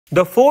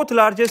The fourth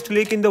largest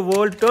lake in the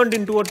world turned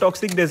into a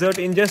toxic desert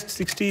in just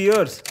 60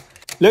 years.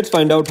 Let's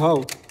find out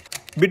how.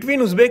 Between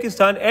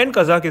Uzbekistan and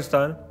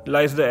Kazakhstan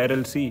lies the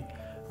Aral Sea.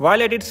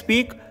 While at its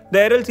peak, the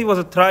Aral Sea was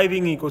a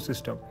thriving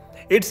ecosystem.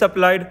 It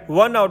supplied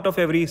 1 out of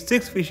every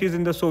 6 fishes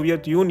in the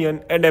Soviet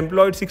Union and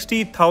employed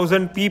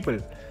 60,000 people.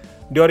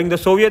 During the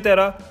Soviet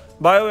era,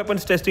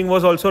 bioweapons testing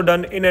was also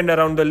done in and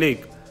around the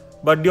lake.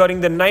 But during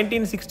the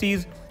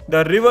 1960s,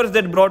 the rivers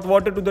that brought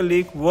water to the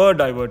lake were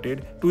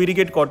diverted to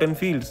irrigate cotton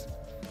fields.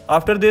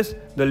 After this,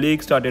 the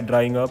lake started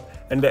drying up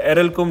and the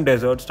Aralkum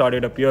Desert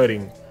started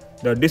appearing.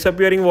 The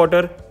disappearing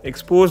water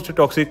exposed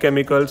toxic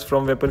chemicals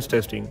from weapons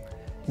testing.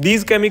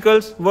 These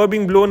chemicals were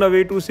being blown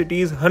away to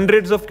cities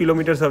hundreds of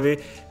kilometers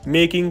away,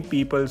 making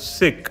people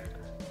sick.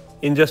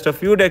 In just a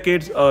few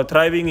decades, a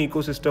thriving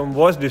ecosystem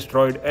was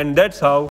destroyed, and that's how